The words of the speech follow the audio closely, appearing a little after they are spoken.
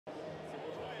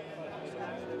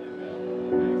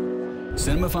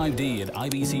Cinema 5D at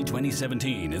IBC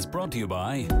 2017 is brought to you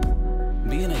by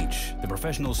B&H, the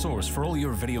professional source for all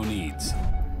your video needs.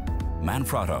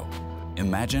 Manfrotto,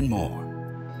 imagine more.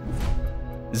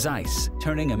 Zeiss,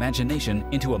 turning imagination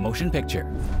into a motion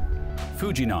picture.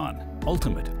 Fujinon,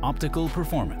 ultimate optical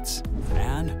performance.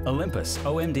 And Olympus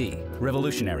OMD,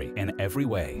 revolutionary in every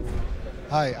way.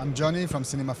 Hi, I'm Johnny from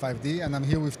Cinema 5D, and I'm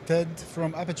here with Ted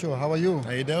from Aputure. How are you? How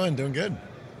you doing? Doing good.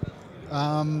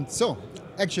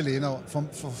 Actually,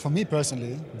 for me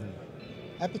personally,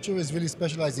 Aputure is really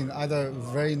specialized in either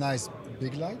very nice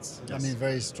big lights, Yes.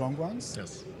 very strong ones,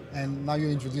 Yes. and now you're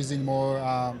introducing more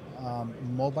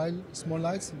mobile small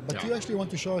lights, but Yeah. you actually want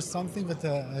to show us something that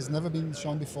has never been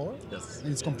shown before, Yes.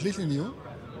 and it's completely new,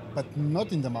 but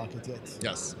not in the market yet.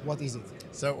 Yes. What is it?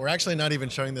 So we're actually not even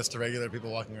showing this to regular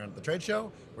people walking around at the trade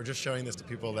show. We're just showing this to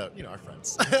people that, our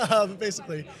friends.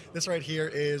 Basically, this right here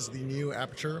is the new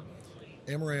Aputure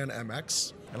Amaran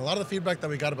MX. And a lot of the feedback that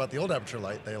we got about the old Aputure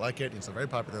light, they like it, it's a very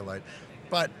popular light,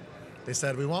 but they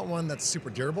said, we want one that's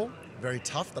super durable, very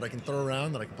tough, that I can throw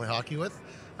around, that I can play hockey with.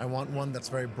 I want one that's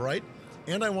very bright,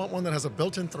 and I want one that has a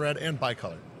built-in thread and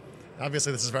bicolor.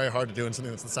 Obviously, this is very hard to do in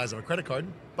something that's the size of a credit card,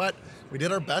 but we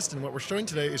did our best, and what we're showing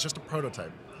today is just a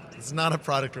prototype. It's not a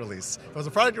product release. If it was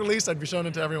a product release, I'd be showing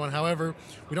it to everyone. However,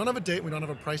 we don't have a date, we don't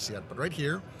have a price yet, but right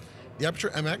here, the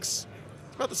Aputure MX,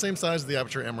 it's about the same size as the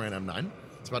Aputure Amaran M9.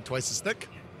 It's about twice as thick,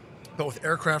 but with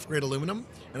aircraft-grade aluminum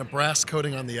and a brass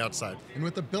coating on the outside. And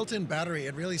with the built-in battery,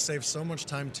 it really saves so much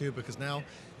time too, because now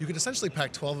you could essentially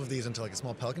pack 12 of these into like a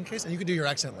small Pelican case, and you could do your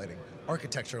accent lighting,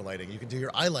 architecture lighting, you can do your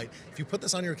eye light. If you put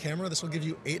this on your camera, this will give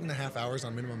you 8.5 hours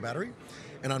on minimum battery,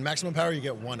 and on maximum power, you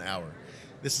get 1 hour.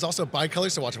 This is also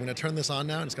bicolor, so watch, I'm gonna turn this on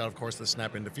now, and it's got, of course, the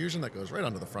snap-in diffusion that goes right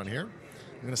onto the front here.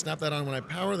 I'm gonna snap that on. When I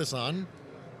power this on,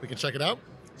 we can check it out.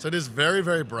 So it is very,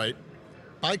 very bright.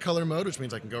 Bicolor mode, which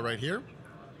means I can go right here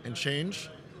and change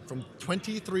from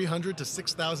 2300 to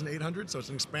 6800, so it's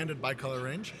an expanded bicolor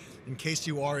range in case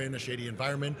you are in a shady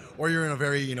environment or you're in a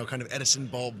very, kind of Edison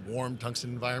bulb, warm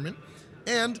tungsten environment.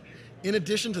 And in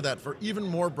addition to that, for even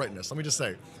more brightness, let me just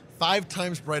say, 5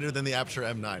 times brighter than the Aputure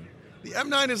M9. The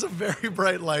M9 is a very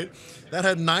bright light. That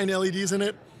had 9 LEDs in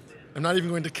it. I'm not even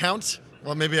going to count.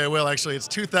 Well, maybe I will actually. It's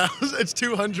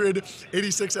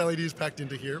 286 LEDs packed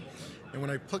into here. And when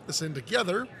I put this in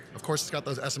together, of course, it's got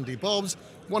those SMD bulbs,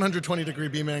 120-degree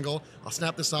beam angle. I'll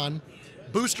snap this on.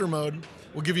 Booster mode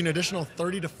will give you an additional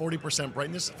 30 to 40%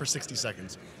 brightness for 60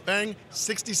 seconds. Bang,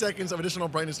 60 seconds of additional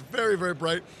brightness, very, very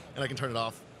bright, and I can turn it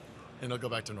off, and it'll go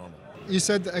back to normal. You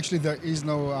said actually there is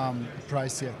no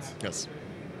price yet. Yes.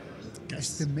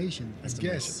 Estimation, I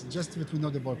guess, just that we know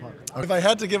the ballpark. If I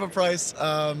had to give a price,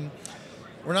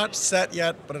 we're not set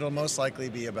yet, but it'll most likely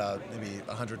be about maybe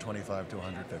 125 to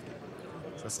 150.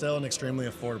 So still an extremely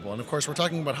affordable. And of course, we're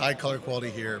talking about high color quality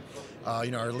here.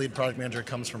 Our lead product manager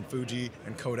comes from Fuji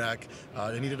and Kodak.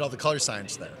 They needed all the color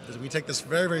science there. We take this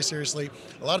very, very seriously.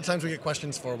 A lot of times we get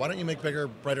questions for, why don't you make bigger,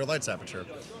 brighter lights, Aputure?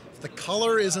 If the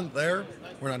color isn't there,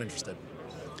 we're not interested.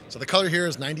 So the color here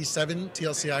is 97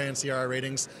 TLCI and CRI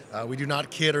ratings. We do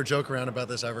not kid or joke around about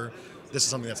this ever. This is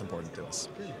something that's important to us.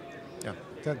 Okay. Yeah.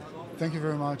 Ted, thank you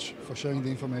very much for sharing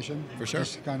the information. For sure.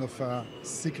 This kind of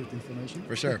secret information.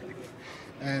 For sure.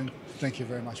 And thank you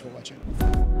very much for watching.